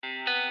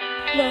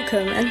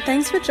Welcome and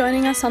thanks for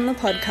joining us on the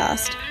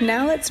podcast.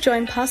 Now let's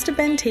join Pastor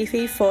Ben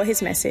Teefey for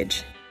his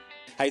message.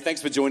 Hey,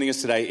 thanks for joining us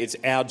today. It's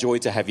our joy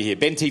to have you here.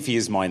 Ben Teefey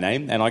is my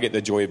name, and I get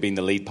the joy of being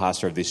the lead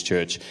pastor of this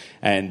church.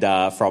 And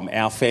from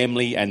our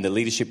family and the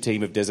leadership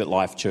team of Desert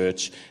Life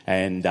Church,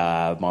 and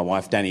my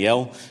wife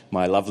Danielle,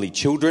 my lovely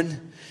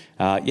children,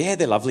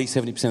 they're lovely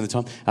 70% of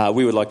the time,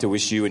 we would like to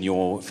wish you and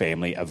your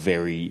family a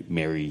very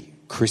Merry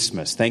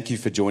Christmas. Thank you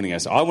for joining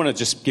us. I want to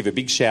just give a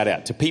big shout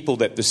out to people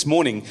that this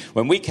morning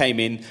when we came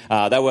in,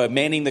 they were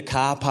manning the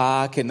car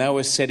park and they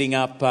were setting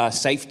up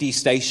safety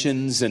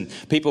stations, and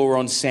people were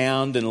on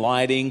sound and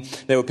lighting.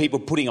 There were people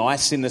putting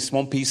ice in the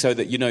swampy so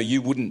that,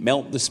 you wouldn't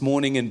melt this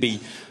morning and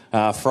be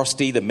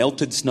Frosty, the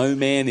melted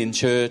snowman in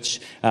church.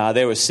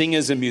 There were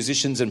singers and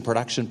musicians and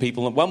production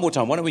people. And one more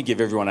time, why don't we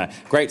give everyone a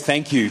great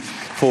thank you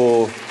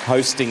for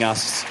hosting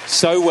us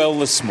so well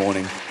this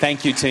morning.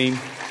 Thank you, team.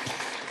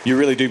 You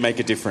really do make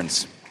a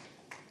difference.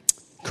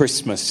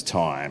 Christmas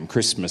time.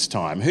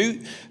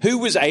 Who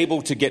was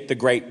able to get the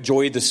great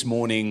joy this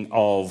morning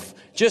of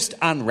just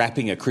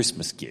unwrapping a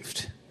Christmas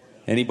gift?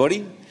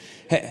 Anybody?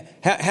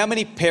 How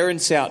many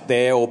parents out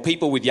there or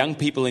people with young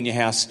people in your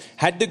house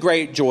had the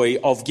great joy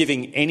of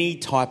giving any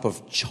type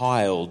of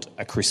child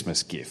a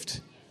Christmas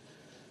gift?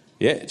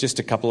 Yeah, just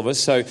a couple of us.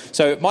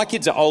 So my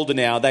kids are older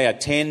now. They are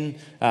 10,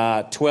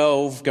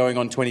 12, going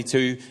on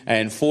 22,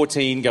 and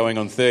 14, going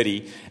on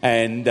 30.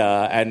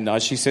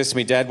 And she says to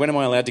me, "Dad, when am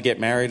I allowed to get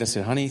married?" I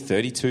said, "Honey,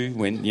 32,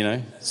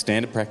 when,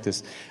 standard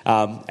practice."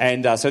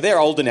 So they're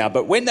older now.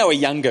 But when they were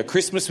younger,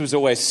 Christmas was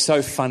always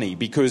so funny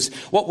because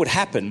what would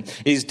happen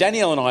is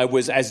Danielle and I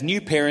was, as new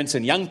parents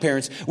and young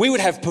parents, we would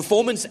have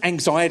performance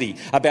anxiety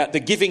about the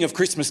giving of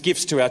Christmas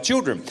gifts to our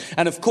children.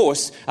 And of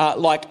course,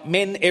 like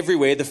men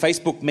everywhere, the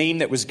Facebook meme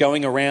that was going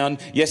around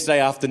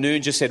yesterday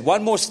afternoon just said,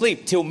 "One more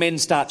sleep till men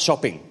start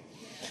shopping."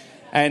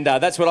 And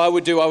that's what I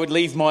would do. I would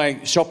leave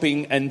my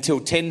shopping until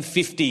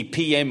 10:50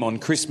 p.m. on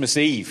Christmas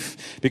Eve,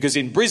 because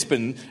in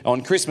Brisbane on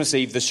Christmas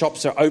Eve the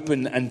shops are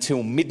open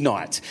until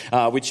midnight,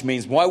 which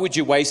means why would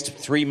you waste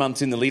 3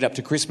 months in the lead up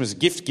to Christmas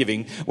gift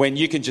giving when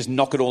you can just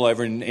knock it all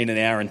over in an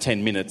hour and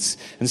 10 minutes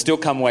and still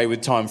come away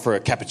with time for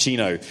a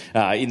cappuccino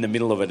in the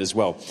middle of it as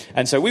well.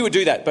 And so we would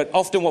do that, but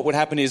often what would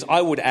happen is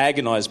I would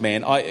agonise,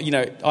 man.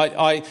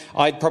 I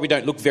probably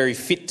don't look very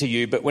fit to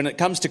you, but when it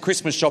comes to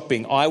Christmas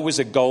shopping, I was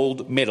a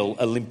gold medal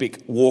Olympic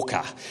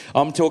walker.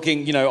 I'm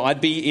talking,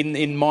 I'd be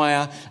in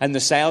Myer and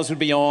the sales would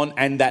be on,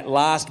 and that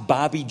last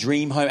Barbie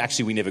Dream Home,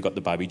 actually we never got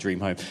the Barbie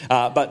Dream Home,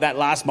 but that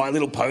last My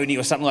Little Pony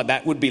or something like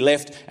that would be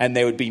left, and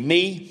there would be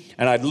me,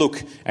 and I'd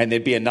look and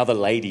there'd be another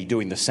lady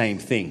doing the same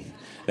thing.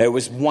 There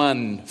was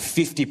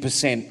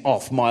 50%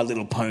 off My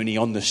Little Pony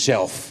on the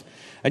shelf.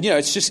 And,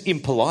 it's just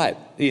impolite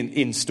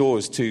in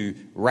stores to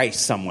race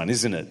someone,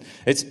 isn't it?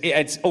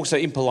 It's also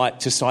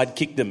impolite to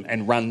sidekick them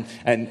and run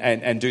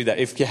and do that.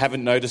 If you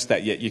haven't noticed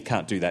that yet, you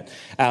can't do that.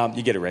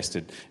 You get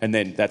arrested, and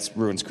then that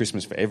ruins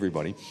Christmas for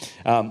everybody.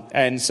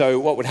 And so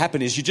what would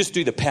happen is you just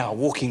do the power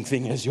walking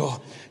thing as you're,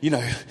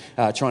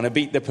 trying to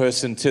beat the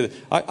person to...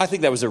 I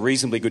think that was a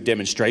reasonably good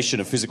demonstration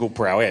of physical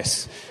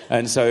prowess.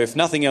 And so if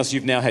nothing else,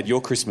 you've now had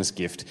your Christmas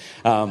gift.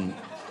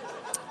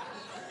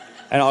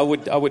 And I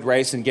would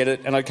race and get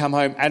it, and I'd come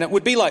home, and it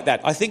would be like that.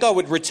 I think I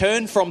would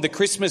return from the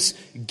Christmas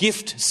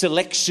gift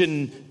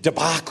selection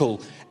debacle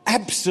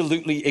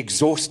absolutely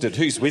exhausted.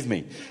 Who's with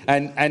me?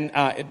 And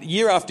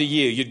year after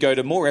year, you'd go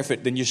to more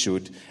effort than you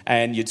should,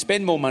 and you'd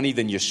spend more money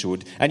than you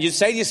should, and you'd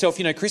say to yourself,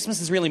 Christmas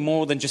is really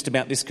more than just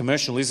about this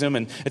commercialism,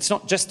 and it's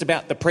not just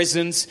about the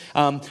presents,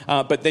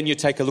 but then you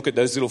take a look at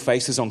those little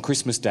faces on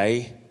Christmas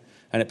Day,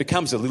 and it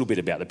becomes a little bit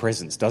about the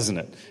presents, doesn't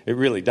it? It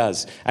really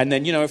does. And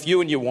then, if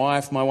you and your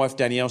wife, my wife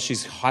Danielle,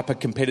 she's a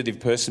hyper-competitive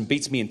person,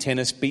 beats me in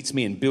tennis, beats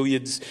me in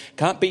billiards,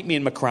 can't beat me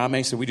in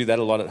macrame, so we do that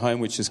a lot at home,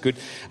 which is good.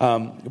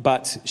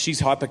 But she's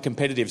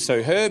hyper-competitive.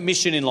 So her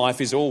mission in life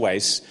is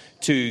always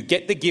to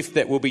get the gift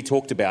that will be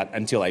talked about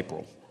until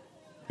April.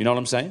 You know what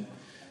I'm saying?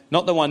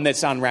 Not the one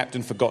that's unwrapped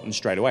and forgotten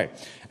straight away.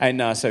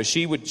 And so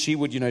she would,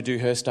 do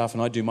her stuff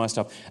and I'd do my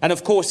stuff. And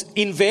of course,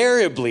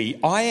 invariably,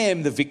 I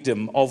am the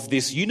victim of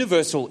this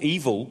universal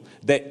evil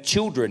that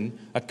children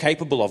are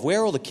capable of. Where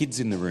are all the kids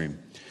in the room?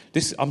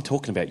 I'm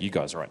talking about you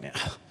guys right now.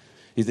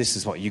 This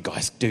is what you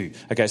guys do.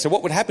 Okay, so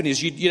what would happen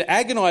is you'd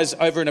agonise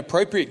over an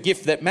appropriate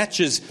gift that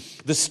matches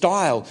the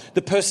style,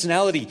 the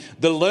personality,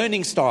 the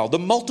learning style, the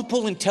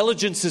multiple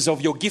intelligences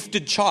of your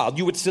gifted child.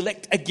 You would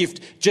select a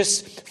gift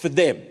just for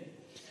them.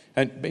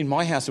 And in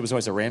my house, it was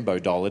always a Rambo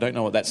doll. I don't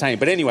know what that's saying.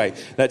 But anyway,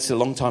 that's a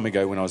long time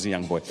ago when I was a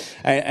young boy.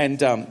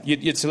 And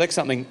you'd select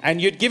something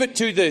and you'd give it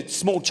to the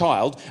small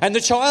child. And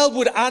the child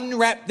would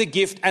unwrap the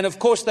gift. And of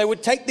course, they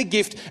would take the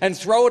gift and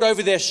throw it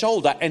over their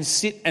shoulder and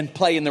sit and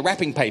play in the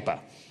wrapping paper.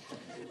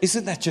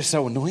 Isn't that just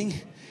so annoying?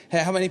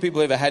 How many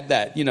people ever had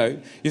that?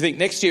 You think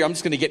next year I'm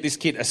just going to get this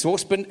kid a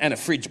saucepan and a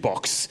fridge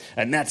box.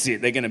 And that's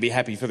it. They're going to be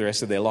happy for the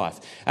rest of their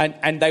life.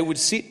 And they would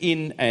sit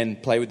in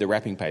and play with the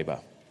wrapping paper.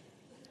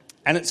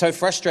 And it's so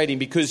frustrating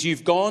because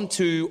you've gone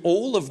to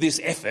all of this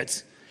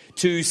effort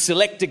to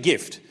select a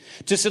gift.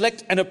 to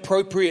select an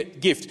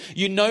appropriate gift.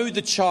 You know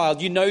the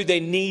child, you know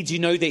their needs, you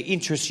know their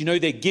interests, you know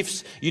their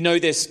gifts, you know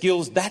their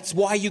skills. That's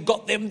why you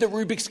got them the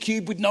Rubik's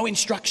Cube with no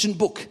instruction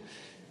book,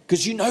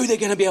 because you know they're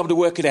going to be able to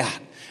work it out.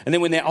 And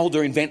then when they're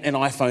older, invent an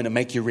iPhone and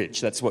make you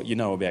rich. That's what you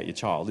know about your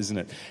child, isn't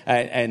it?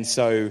 And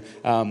so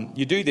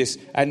you do this,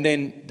 and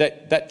then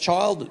that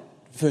child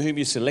for whom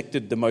you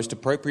selected the most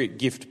appropriate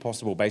gift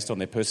possible based on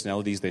their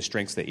personalities, their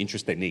strengths, their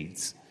interests, their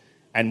needs,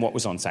 and what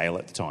was on sale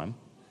at the time,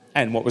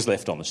 and what was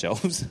left on the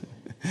shelves.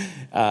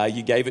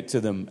 You gave it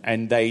to them,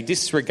 and they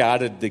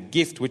disregarded the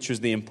gift, which was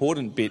the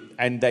important bit,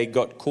 and they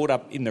got caught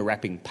up in the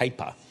wrapping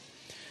paper,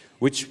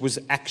 which was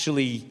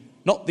actually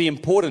not the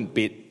important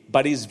bit,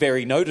 but is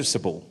very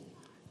noticeable.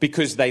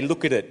 Because they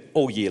look at it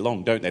all year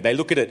long, don't they? They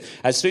look at it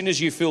as soon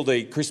as you fill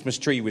the Christmas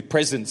tree with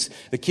presents,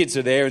 the kids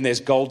are there and there's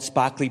gold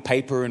sparkly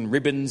paper and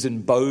ribbons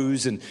and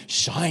bows and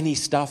shiny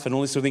stuff and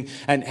all this sort of thing.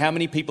 And how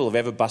many people have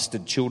ever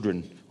busted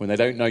children when they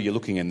don't know you're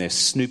looking and they're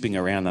snooping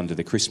around under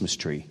the Christmas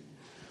tree?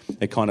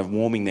 They're kind of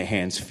warming their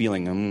hands,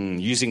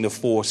 feeling, using the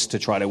force to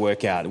try to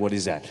work out, what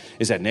is that?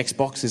 Is that an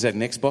Xbox? Is that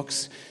an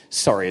Xbox?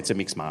 Sorry, it's a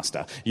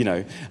Mixmaster,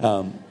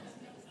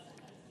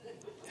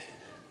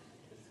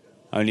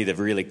 Only the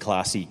really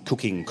classy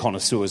cooking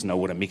connoisseurs know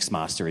what a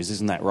Mixmaster is.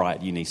 Isn't that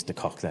right, Eunice de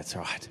Kock? That's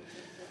right.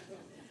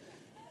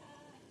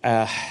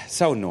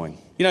 So annoying.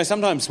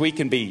 Sometimes we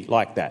can be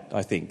like that,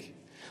 I think.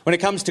 When it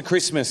comes to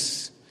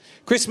Christmas,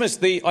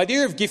 the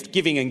idea of gift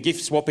giving and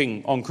gift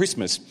swapping on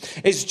Christmas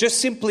is just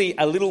simply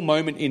a little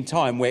moment in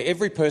time where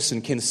every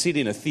person can sit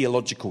in a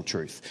theological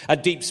truth, a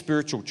deep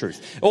spiritual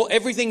truth. Or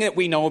everything that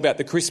we know about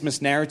the Christmas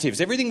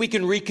narratives, everything we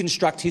can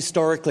reconstruct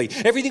historically,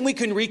 everything we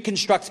can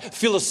reconstruct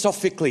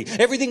philosophically,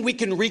 everything we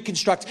can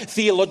reconstruct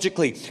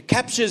theologically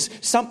captures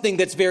something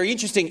that's very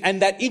interesting,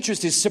 and that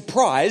interest is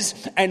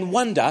surprise and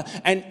wonder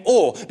and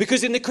awe.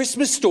 Because in the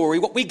Christmas story,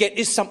 what we get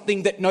is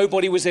something that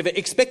nobody was ever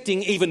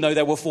expecting, even though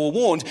they were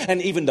forewarned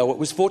and even though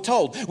it was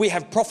foretold. We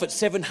have prophets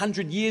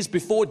 700 years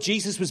before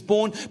Jesus was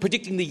born,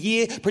 predicting the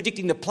year,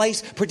 predicting the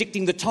place,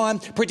 predicting the time,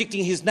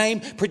 predicting his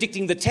name,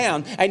 predicting the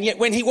town. And yet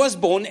when he was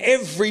born,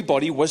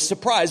 everybody was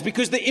surprised,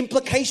 because the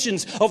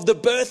implications of the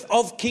birth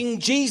of King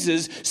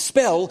Jesus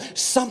spell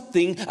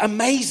something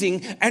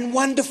amazing and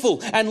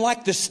wonderful. And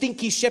like the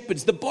stinky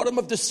shepherds, the bottom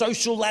of the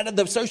social ladder,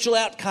 the social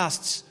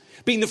outcasts,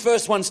 being the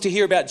first ones to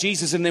hear about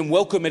Jesus and then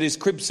welcome at his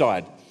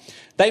cribside,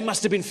 they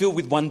must have been filled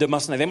with wonder,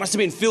 mustn't they? They must have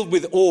been filled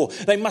with awe.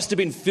 They must have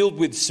been filled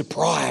with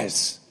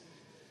surprise.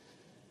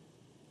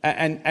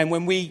 And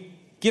when we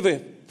give a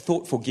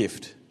thoughtful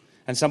gift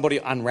and somebody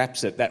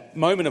unwraps it, that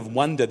moment of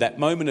wonder, that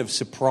moment of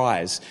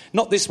surprise,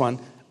 not this one,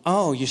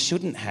 oh, you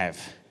shouldn't have.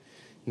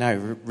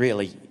 No,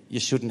 really, you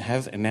shouldn't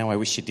have, and now I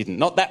wish you didn't.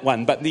 Not that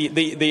one, but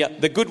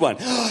the good one.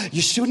 Oh,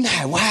 you shouldn't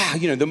have. Wow,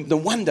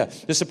 the wonder,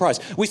 the surprise.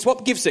 We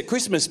swap gifts at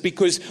Christmas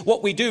because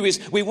what we do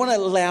is we want to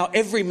allow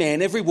every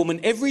man, every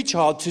woman, every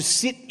child to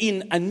sit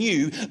in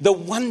anew the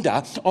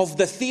wonder of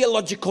the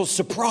theological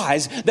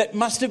surprise that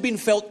must have been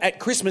felt at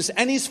Christmas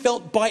and is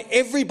felt by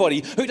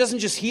everybody who doesn't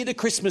just hear the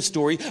Christmas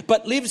story,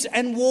 but lives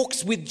and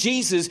walks with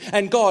Jesus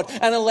and God,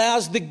 and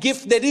allows the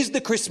gift that is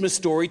the Christmas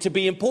story to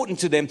be important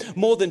to them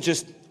more than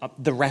just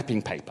the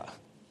wrapping paper.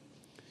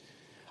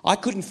 I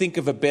couldn't think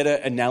of a better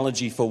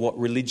analogy for what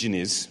religion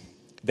is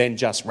than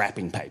just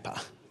wrapping paper.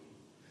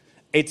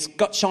 It's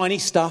got shiny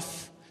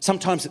stuff.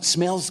 Sometimes it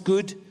smells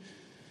good.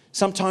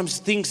 Sometimes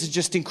things are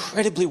just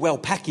incredibly well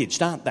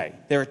packaged, aren't they?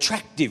 They're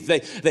attractive.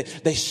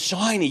 They're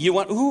shiny. You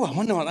want, I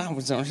wonder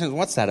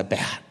what's that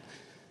about?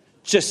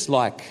 Just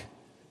like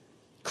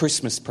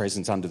Christmas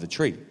presents under the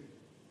tree.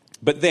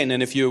 But then,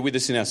 and if you were with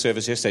us in our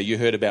service yesterday, you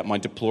heard about my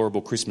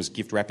deplorable Christmas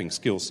gift wrapping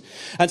skills.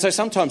 And so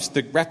sometimes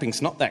the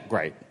wrapping's not that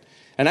great.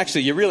 And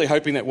actually, you're really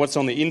hoping that what's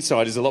on the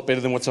inside is a lot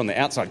better than what's on the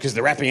outside, because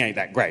the wrapping ain't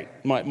that great.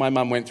 My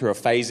mum went through a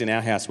phase in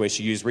our house where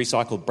she used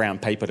recycled brown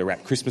paper to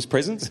wrap Christmas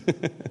presents.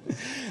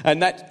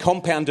 And that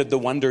compounded the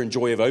wonder and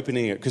joy of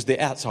opening it, because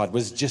the outside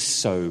was just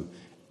so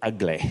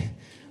ugly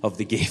of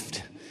the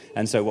gift.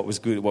 And so what was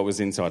good, what was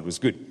inside was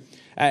good.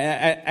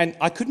 And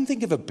I couldn't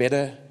think of a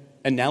better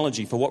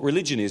analogy for what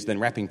religion is than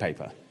wrapping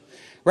paper.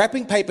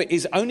 Wrapping paper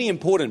is only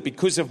important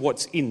because of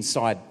what's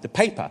inside the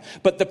paper.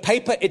 But the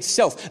paper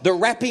itself, the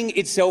wrapping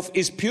itself,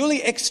 is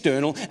purely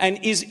external and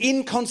is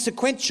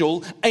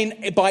inconsequential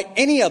by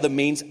any other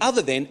means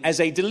other than as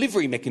a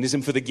delivery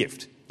mechanism for the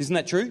gift. Isn't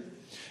that true?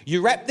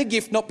 You wrap the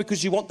gift not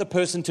because you want the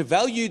person to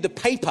value the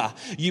paper,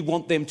 you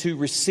want them to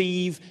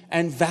receive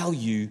and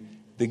value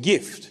the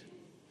gift.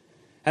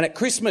 And at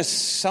Christmas,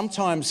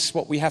 sometimes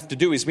what we have to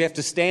do is we have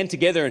to stand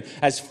together, and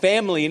as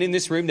family, and in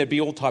this room there'd be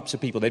all types of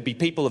people. There'd be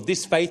people of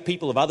this faith,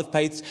 people of other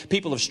faiths,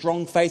 people of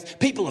strong faith,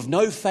 people of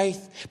no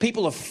faith,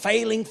 people of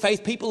failing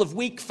faith, people of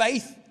weak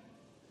faith.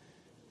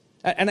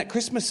 And at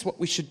Christmas, what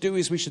we should do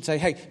is we should say,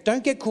 hey,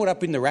 don't get caught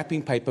up in the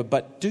wrapping paper,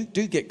 but do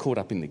get caught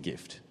up in the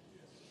gift.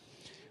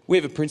 We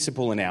have a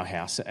principle in our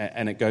house,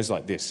 and it goes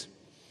like this.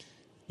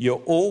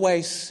 You're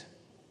always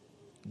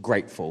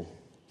grateful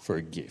for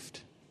a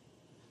gift.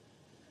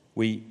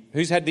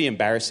 Who's had the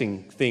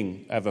embarrassing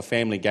thing of a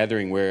family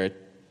gathering where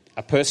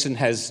a person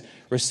has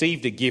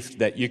received a gift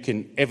that you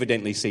can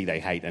evidently see they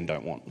hate and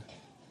don't want.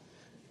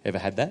 Ever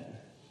had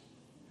that?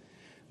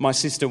 My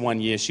sister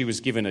one year, she was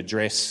given a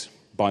dress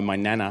by my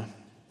Nana.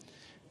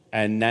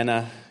 And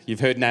Nana, you've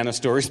heard Nana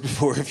stories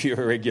before if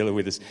you're a regular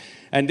with us.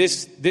 And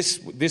this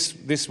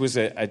was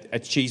a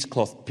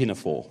cheesecloth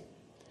pinafore.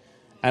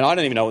 And I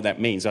don't even know what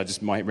that means. I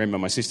just might remember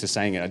my sister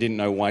saying it. I didn't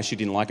know why she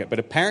didn't like it. But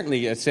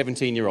apparently a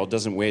 17-year-old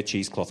doesn't wear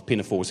cheesecloth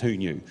pinafores. Who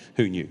knew?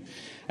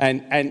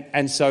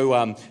 And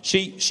so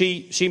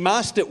she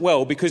masked it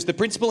well, because the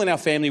principle in our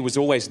family was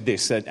always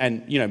this.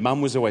 And you know,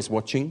 Mum was always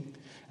watching.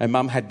 And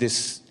Mum had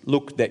this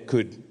look that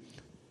could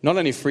not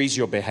only freeze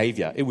your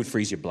behaviour, it would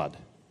freeze your blood.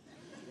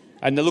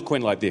 And the look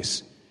went like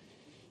this.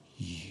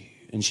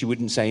 And she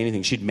wouldn't say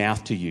anything. She'd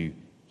mouth to you,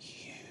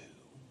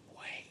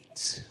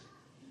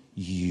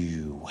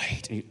 you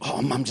wait.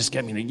 Oh, Mum just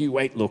gave me the you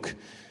wait look.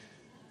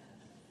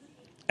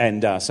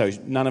 And so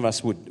none of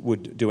us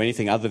would do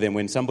anything other than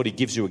when somebody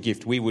gives you a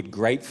gift, we would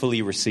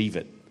gratefully receive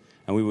it.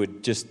 And we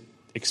would just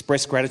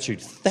express gratitude.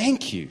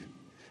 Thank you.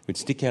 We'd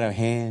stick out our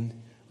hand,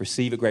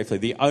 receive it gratefully.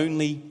 The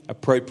only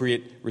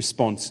appropriate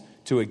response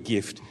to a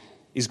gift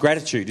is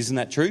gratitude. Isn't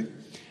that true?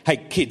 Hey,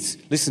 kids,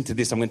 listen to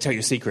this. I'm going to tell you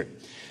a secret.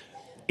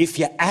 If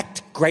you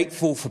act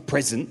grateful for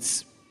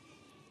presents,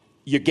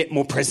 you get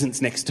more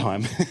presents next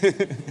time.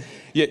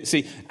 Yeah,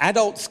 see,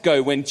 adults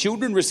go, when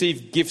children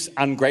receive gifts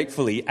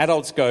ungratefully,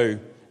 adults go,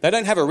 they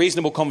don't have a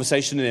reasonable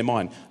conversation in their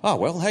mind. Oh,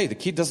 well, hey, the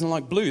kid doesn't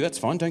like blue. That's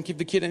fine. Don't give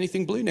the kid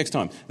anything blue next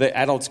time. The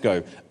adults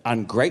go,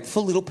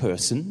 ungrateful little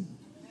person.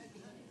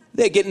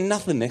 They're getting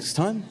nothing next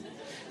time.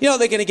 You know what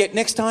they're going to get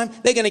next time?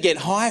 They're going to get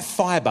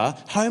high-fibre,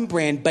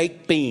 home-brand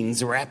baked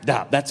beans wrapped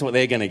up. That's what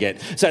they're going to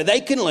get. So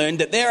they can learn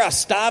that there are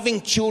starving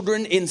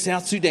children in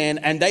South Sudan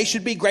and they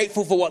should be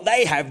grateful for what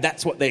they have.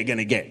 That's what they're going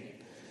to get.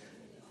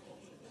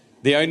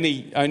 The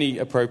only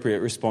appropriate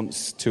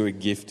response to a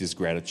gift is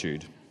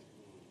gratitude.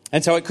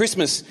 And so at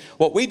Christmas,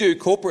 what we do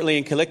corporately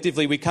and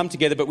collectively, we come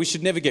together, but we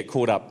should never get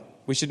caught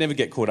up. We should never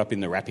get caught up in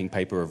the wrapping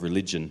paper of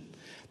religion,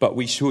 but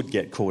we should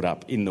get caught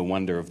up in the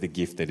wonder of the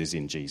gift that is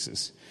in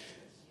Jesus.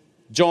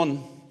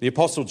 John, the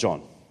Apostle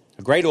John,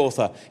 a great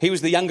author, he was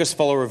the youngest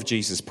follower of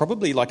Jesus,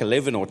 probably like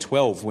 11 or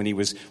 12 when he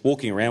was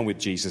walking around with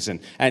Jesus.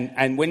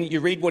 And when you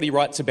read what he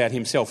writes about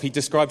himself, he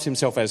describes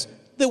himself as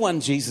the one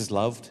Jesus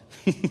loved.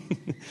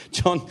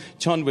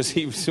 John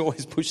was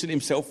always pushing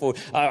himself for,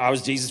 I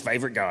was Jesus'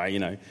 favourite guy, you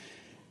know.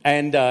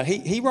 And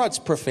he writes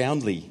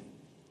profoundly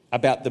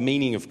about the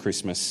meaning of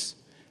Christmas,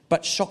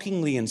 but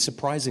shockingly and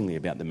surprisingly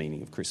about the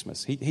meaning of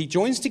Christmas. He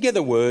joins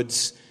together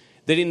words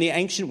that in the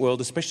ancient world,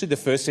 especially the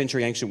first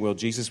century ancient world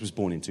Jesus was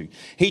born into,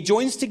 he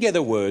joins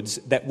together words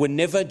that were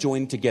never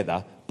joined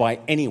together by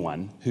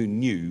anyone who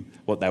knew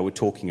what they were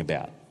talking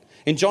about.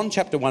 In John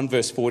chapter 1,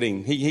 verse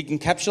 14, he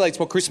encapsulates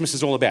what Christmas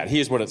is all about.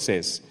 Here's what it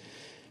says.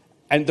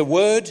 And the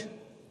Word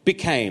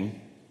became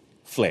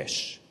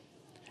flesh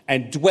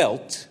and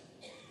dwelt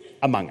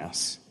among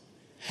us.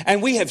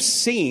 And we have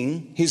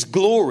seen his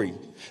glory,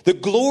 the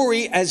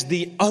glory as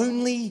the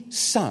only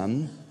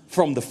Son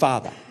from the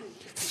Father,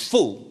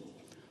 full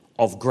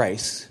of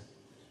grace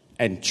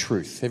and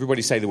truth.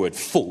 Everybody say the word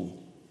full.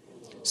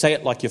 Say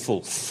it like you're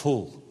full.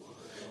 Full.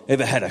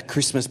 Ever had a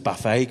Christmas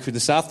buffet?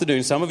 This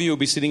afternoon, some of you will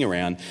be sitting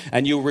around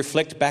and you'll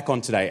reflect back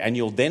on today and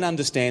you'll then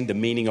understand the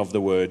meaning of the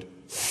word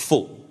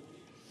full.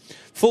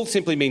 Full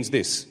simply means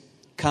this: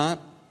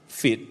 can't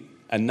fit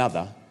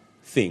another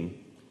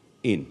thing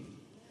in.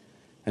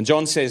 And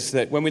John says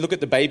that when we look at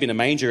the babe in a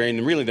manger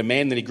and really the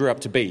man that he grew up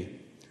to be,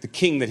 the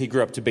king that he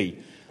grew up to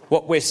be,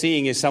 what we're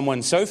seeing is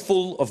someone so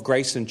full of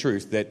grace and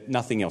truth that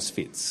nothing else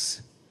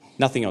fits.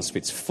 Nothing else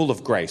fits. Full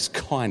of grace,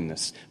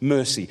 kindness,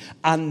 mercy,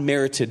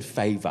 unmerited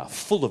favour.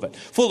 Full of it.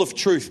 Full of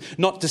truth.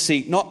 Not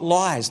deceit, not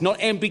lies,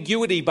 not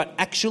ambiguity, but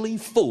actually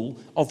full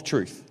of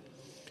truth.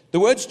 The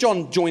words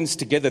John joins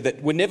together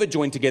that were never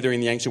joined together in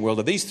the ancient world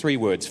are these three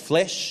words: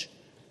 flesh,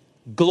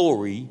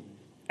 glory,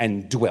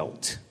 and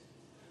dwelt.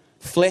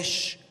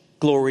 Flesh,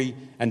 glory,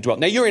 and dwelt.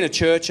 Now, you're in a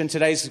church and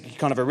today's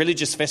kind of a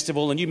religious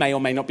festival and you may or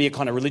may not be a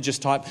kind of religious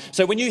type.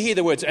 So when you hear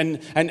the words,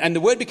 and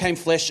the Word became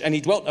flesh and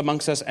he dwelt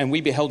amongst us and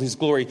we beheld his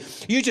glory,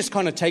 you just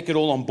kind of take it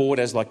all on board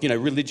as like, you know,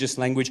 religious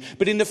language.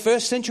 But in the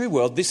first century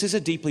world, this is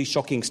a deeply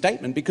shocking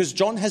statement because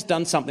John has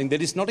done something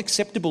that is not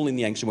acceptable in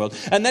the ancient world.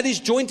 And that is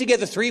join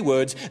together three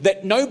words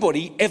that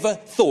nobody ever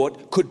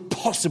thought could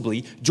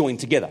possibly join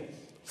together.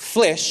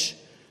 Flesh,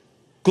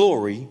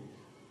 glory,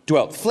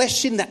 dwelt.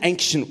 Flesh in the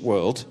ancient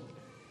world,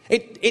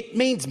 it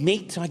means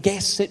meat, I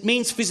guess. It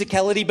means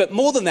physicality, but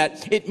more than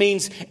that, it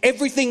means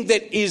everything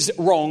that is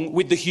wrong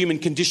with the human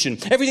condition.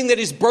 Everything that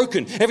is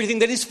broken, everything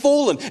that is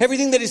fallen,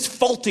 everything that is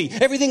faulty,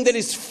 everything that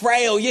is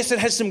frail. Yes, it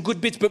has some good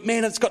bits, but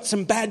man, it's got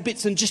some bad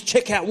bits. And just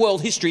check out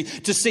world history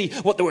to see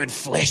what the word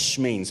flesh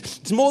means.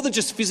 It's more than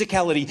just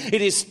physicality.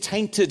 It is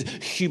tainted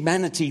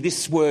humanity.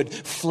 This word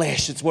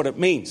flesh, it's what it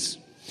means.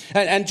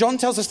 And John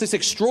tells us this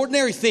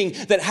extraordinary thing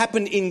that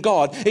happened in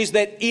God is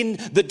that in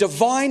the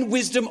divine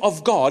wisdom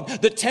of God,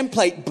 the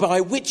template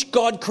by which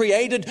God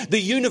created the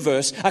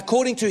universe,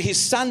 according to his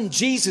son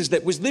Jesus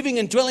that was living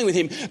and dwelling with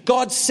him,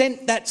 God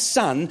sent that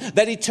son,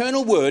 that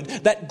eternal word,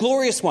 that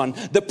glorious one,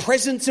 the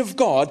presence of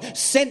God,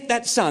 sent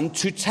that son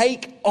to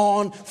take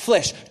on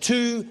flesh,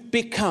 to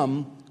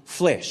become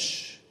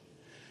flesh.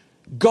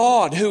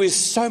 God who is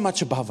so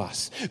much above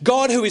us,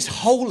 God who is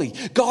holy,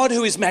 God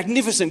who is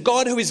magnificent,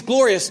 God who is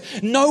glorious,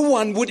 no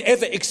one would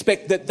ever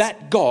expect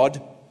that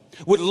God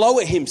would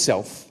lower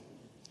himself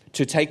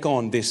to take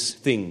on this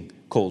thing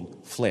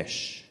called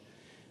flesh.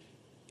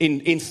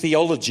 In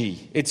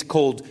theology, it's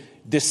called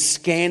the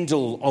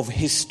scandal of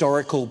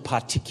historical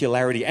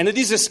particularity. And it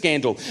is a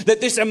scandal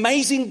that this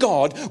amazing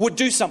God would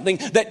do something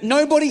that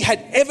nobody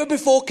had ever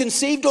before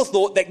conceived or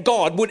thought that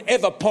God would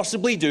ever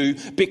possibly do,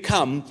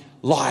 become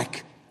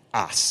like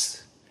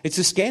us. It's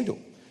a scandal.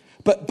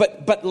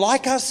 But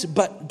like us,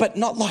 but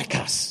not like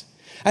us.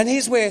 And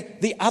here's where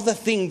the other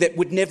thing that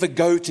would never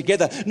go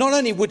together. Not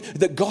only would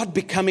the God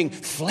becoming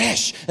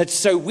flesh, that's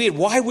so weird.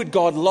 Why would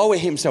God lower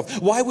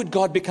himself? Why would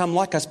God become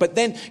like us? But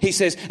then he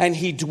says, and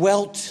he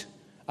dwelt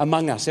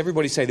among us.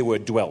 Everybody say the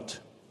word dwelt.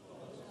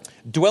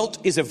 Dwelt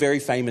is a very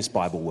famous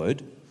Bible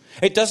word.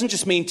 It doesn't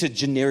just mean to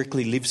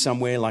generically live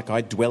somewhere, like I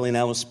dwell in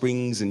Alice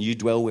Springs and you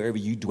dwell wherever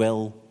you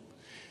dwell.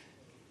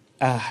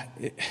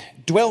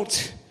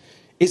 Dwelt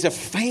is a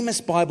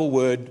famous Bible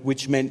word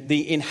which meant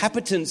the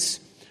inhabitants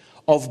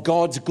of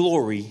God's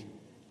glory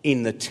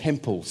in the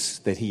temples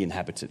that he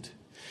inhabited.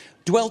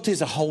 Dwelt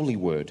is a holy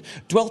word.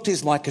 Dwelt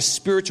is like a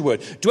spiritual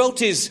word.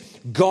 Dwelt is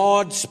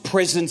God's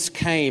presence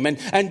came.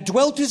 And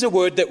dwelt is a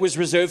word that was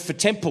reserved for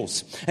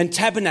temples and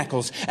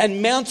tabernacles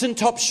and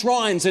mountaintop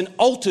shrines and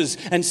altars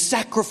and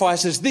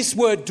sacrifices. This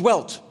word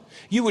dwelt.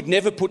 You would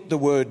never put the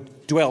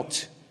word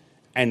dwelt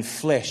and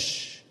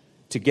flesh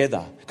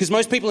together. Because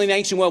most people in the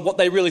ancient world, what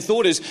they really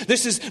thought is,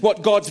 this is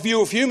what God's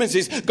view of humans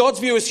is. God's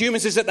view of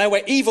humans is that they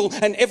were evil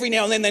and every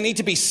now and then they need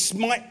to be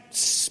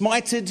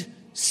smited,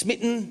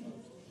 smitten,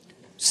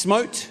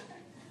 smote,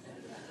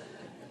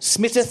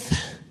 smitteth.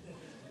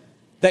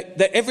 That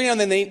every now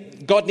and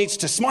then God needs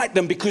to smite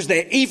them because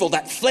they're evil.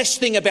 That flesh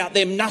thing about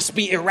them must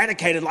be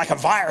eradicated like a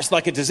virus,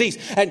 like a disease.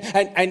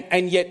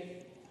 And yet,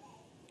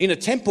 in a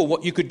temple,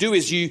 what you could do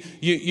is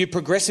you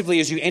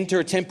progressively, as you enter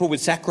a temple with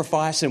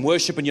sacrifice and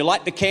worship, and you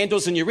light the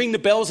candles and you ring the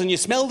bells and you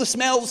smell the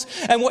smells.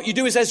 And what you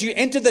do is, as you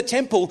enter the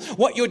temple,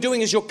 what you're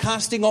doing is you're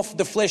casting off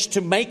the flesh to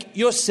make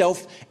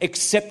yourself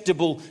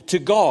acceptable to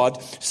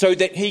God so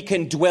that he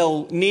can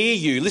dwell near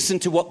you. Listen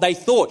to what they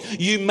thought.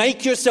 You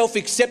make yourself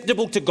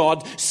acceptable to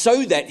God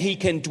so that he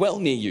can dwell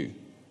near you.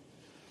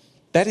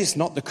 That is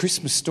not the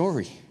Christmas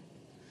story.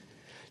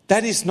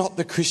 That is not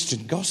the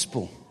Christian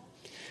gospel.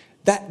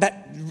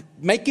 That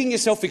making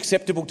yourself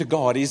acceptable to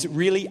God is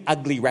really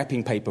ugly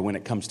wrapping paper when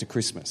it comes to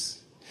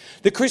Christmas.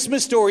 The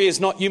Christmas story is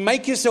not you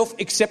make yourself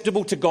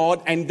acceptable to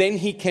God and then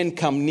he can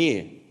come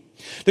near.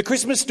 The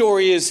Christmas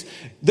story is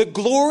the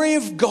glory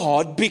of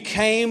God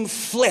became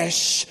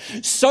flesh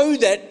so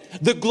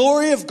that the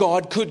glory of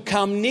God could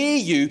come near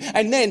you.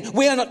 And then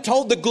we are not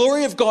told the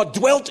glory of God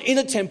dwelt in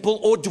a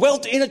temple or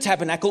dwelt in a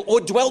tabernacle or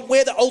dwelt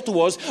where the altar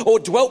was or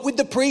dwelt with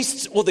the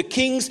priests or the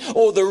kings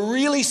or the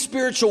really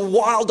spiritual,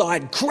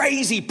 wild-eyed,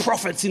 crazy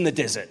prophets in the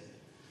desert.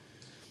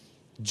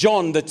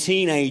 John, the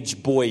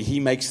teenage boy,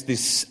 he makes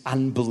this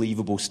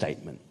unbelievable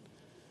statement.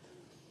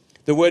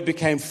 The word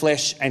became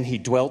flesh and he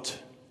dwelt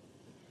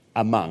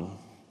among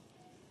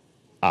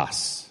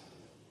us.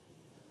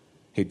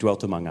 He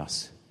dwelt among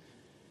us.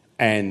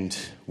 And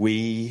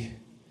we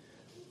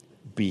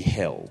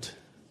beheld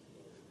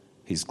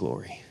his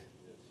glory.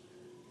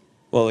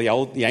 Well,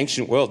 the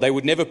ancient world, they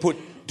would never put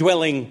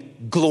dwelling,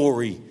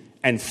 glory,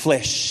 and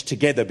flesh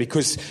together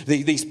because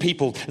these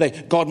people,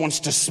 God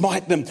wants to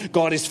smite them.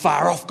 God is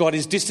far off. God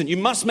is distant. You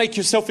must make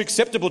yourself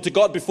acceptable to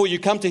God before you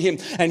come to him.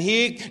 And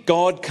here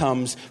God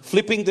comes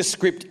flipping the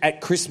script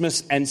at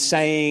Christmas and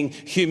saying,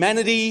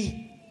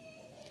 humanity,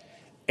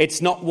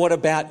 it's not what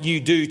about you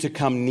do to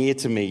come near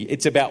to me.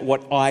 It's about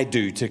what I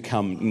do to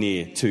come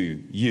near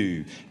to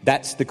you.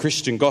 That's the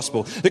Christian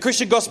gospel. The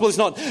Christian gospel is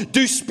not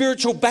do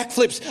spiritual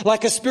backflips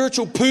like a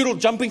spiritual poodle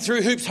jumping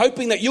through hoops,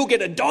 hoping that you'll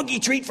get a doggy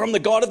treat from the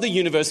God of the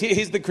universe.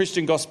 Here's the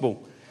Christian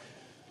gospel.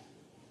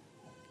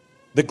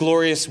 The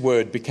glorious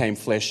word became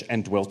flesh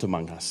and dwelt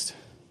among us.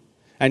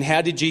 And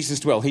how did Jesus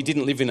dwell? He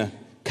didn't live in a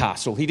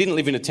castle. He didn't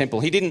live in a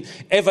temple. He didn't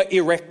ever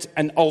erect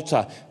an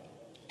altar.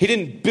 He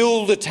didn't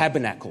build a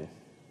tabernacle.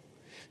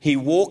 He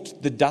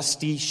walked the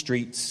dusty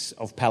streets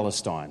of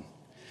Palestine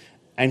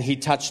and he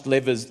touched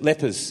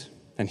lepers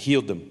and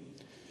healed them.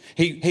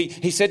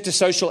 He said to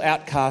social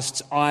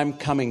outcasts, I'm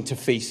coming to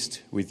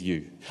feast with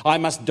you. I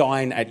must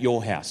dine at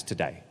your house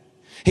today.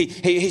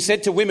 He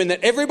said to women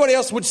that everybody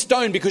else would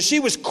stone because she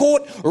was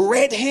caught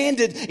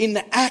red-handed in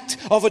the act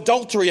of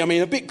adultery. I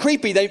mean, a bit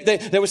creepy.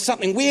 There was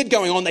something weird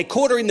going on. They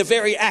caught her in the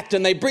very act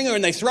and they bring her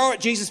and they throw her at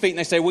Jesus' feet and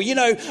they say, well, you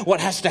know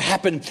what has to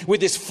happen with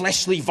this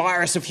fleshly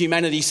virus of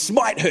humanity?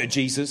 Smite her,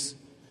 Jesus.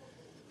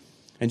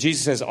 And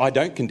Jesus says, I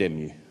don't condemn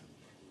you.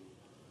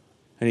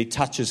 and he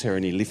touches her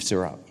and he lifts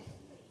her up.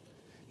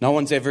 No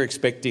one's ever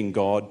expecting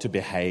God to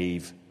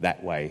behave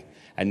that way.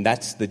 And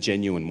that's the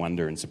genuine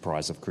wonder and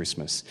surprise of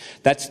Christmas.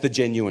 That's the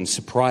genuine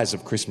surprise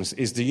of Christmas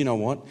is, do you know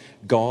what?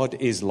 God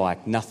is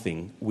like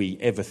nothing we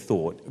ever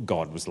thought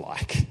God was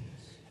like.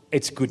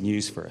 It's good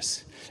news for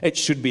us. It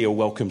should be a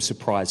welcome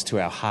surprise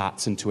to our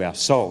hearts and to our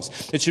souls.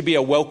 It should be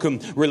a welcome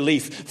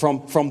relief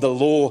from the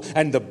law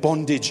and the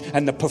bondage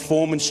and the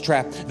performance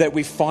trap that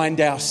we find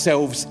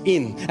ourselves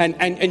in.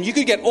 And you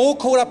could get all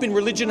caught up in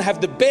religion, have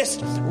the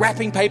best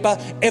wrapping paper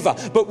ever.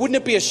 But wouldn't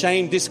it be a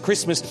shame this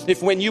Christmas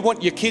if when you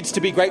want your kids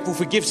to be grateful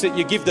for gifts that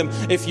you give them,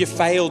 if you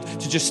failed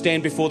to just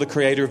stand before the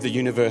creator of the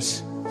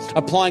universe?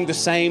 Applying the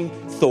same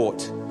thought,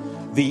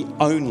 the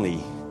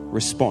only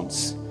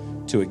response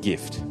to a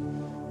gift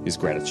is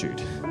gratitude.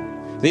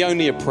 The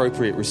only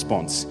appropriate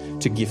response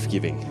to gift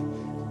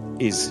giving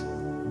is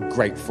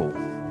grateful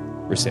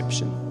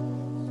reception.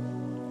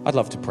 I'd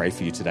love to pray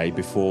for you today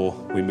before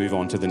we move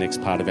on to the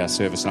next part of our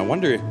service. And I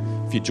wonder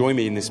if you join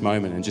me in this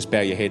moment and just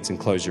bow your heads and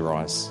close your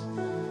eyes.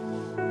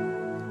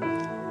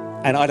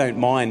 And I don't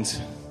mind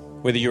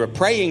whether you're a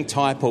praying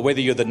type or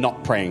whether you're the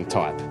not praying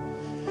type.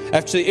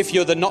 Actually, if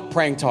you're the not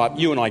praying type,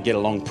 you and I get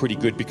along pretty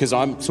good because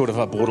I'm sort of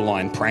a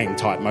borderline praying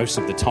type most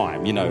of the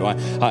time. You know,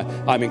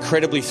 I'm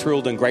incredibly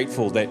thrilled and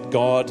grateful that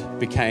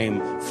God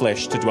became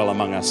flesh to dwell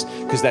among us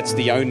because that's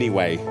the only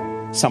way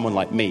someone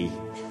like me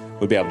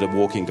would be able to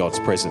walk in God's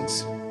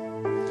presence.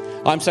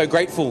 I'm so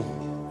grateful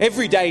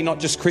every day, not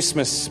just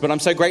Christmas, but I'm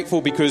so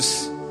grateful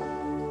because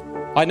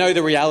I know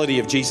the reality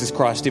of Jesus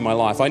Christ in my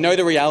life. I know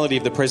the reality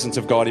of the presence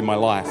of God in my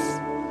life.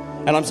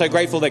 And I'm so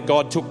grateful that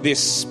God took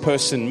this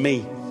person,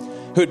 me,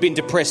 who had been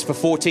depressed for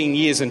 14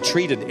 years and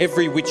treated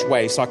every which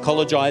way,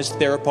 psychologized,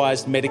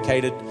 therapized,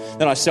 medicated.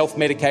 Then I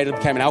self-medicated,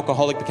 became an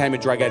alcoholic, became a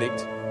drug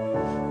addict.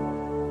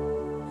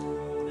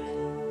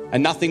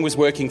 And nothing was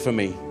working for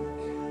me.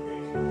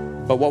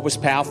 But what was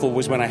powerful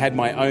was when I had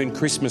my own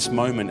Christmas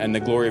moment and the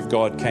glory of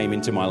God came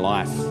into my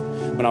life.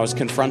 When I was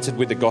confronted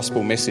with the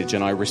gospel message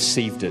and I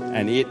received it,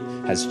 and it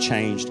has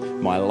changed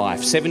my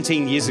life.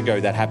 17 years ago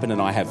that happened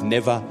and I have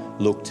never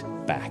looked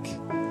back.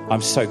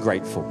 I'm so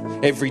grateful.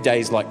 Every day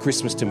is like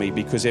Christmas to me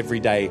because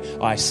every day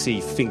I see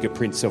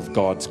fingerprints of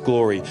God's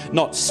glory.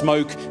 Not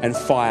smoke and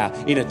fire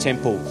in a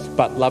temple,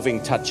 but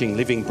loving, touching,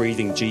 living,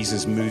 breathing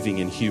Jesus moving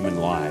in human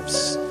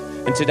lives.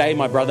 And today,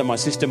 my brother, my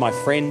sister, my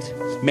friend,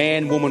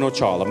 man, woman or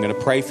child, I'm going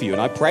to pray for you.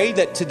 And I pray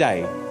that today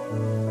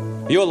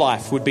your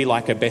life would be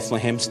like a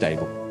Bethlehem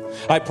stable.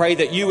 I pray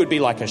that you would be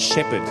like a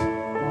shepherd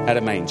at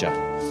a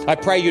manger. I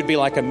pray you'd be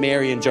like a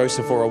Mary and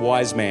Joseph or a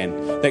wise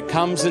man that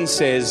comes and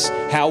says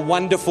how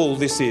wonderful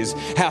this is,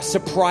 how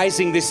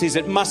surprising this is.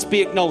 It must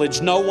be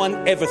acknowledged. No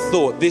one ever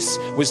thought this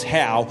was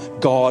how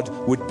God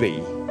would be.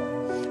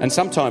 And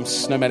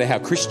sometimes, no matter how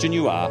Christian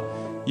you are,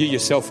 you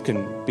yourself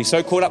can be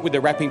so caught up with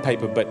the wrapping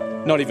paper but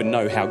not even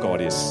know how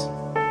God is.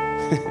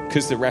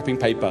 Because the wrapping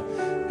paper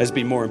has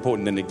been more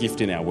important than the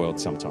gift in our world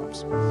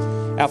sometimes.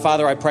 Our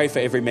Father, I pray for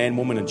every man,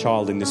 woman and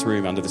child in this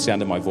room under the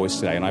sound of my voice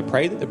today. And I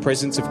pray that the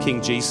presence of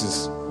King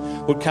Jesus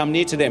would come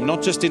near to them,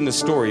 not just in the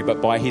story,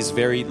 but by his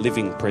very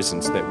living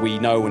presence that we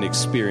know and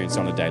experience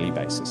on a daily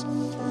basis.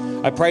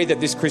 I pray that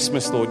this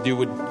Christmas, Lord, you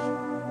would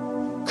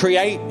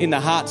create in the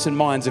hearts and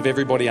minds of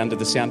everybody under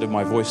the sound of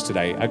my voice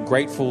today a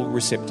grateful,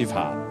 receptive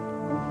heart.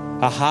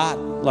 A heart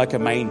like a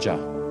manger.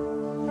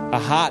 A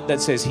heart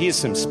that says, here's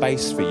some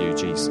space for you,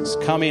 Jesus.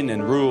 Come in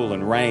and rule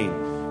and reign.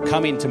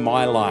 Come into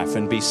my life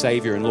and be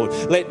Savior and Lord.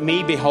 Let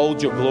me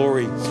behold your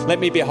glory. Let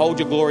me behold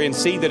your glory and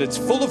see that it's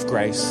full of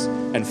grace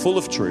and full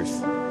of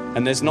truth.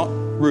 And there's not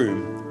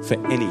room for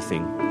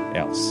anything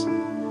else.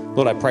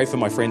 Lord, I pray for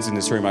my friends in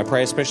this room. I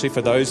pray especially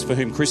for those for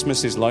whom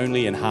Christmas is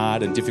lonely and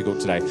hard and difficult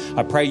today.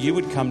 I pray you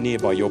would come near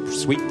by your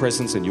sweet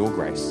presence and your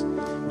grace.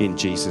 In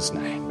Jesus'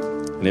 name.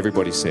 And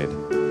everybody said,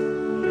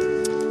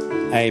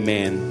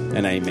 amen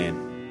and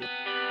amen.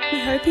 We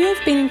hope you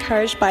have been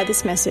encouraged by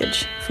this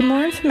message. For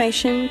more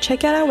information,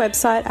 check out our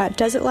website at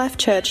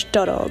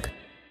desertlifechurch.org.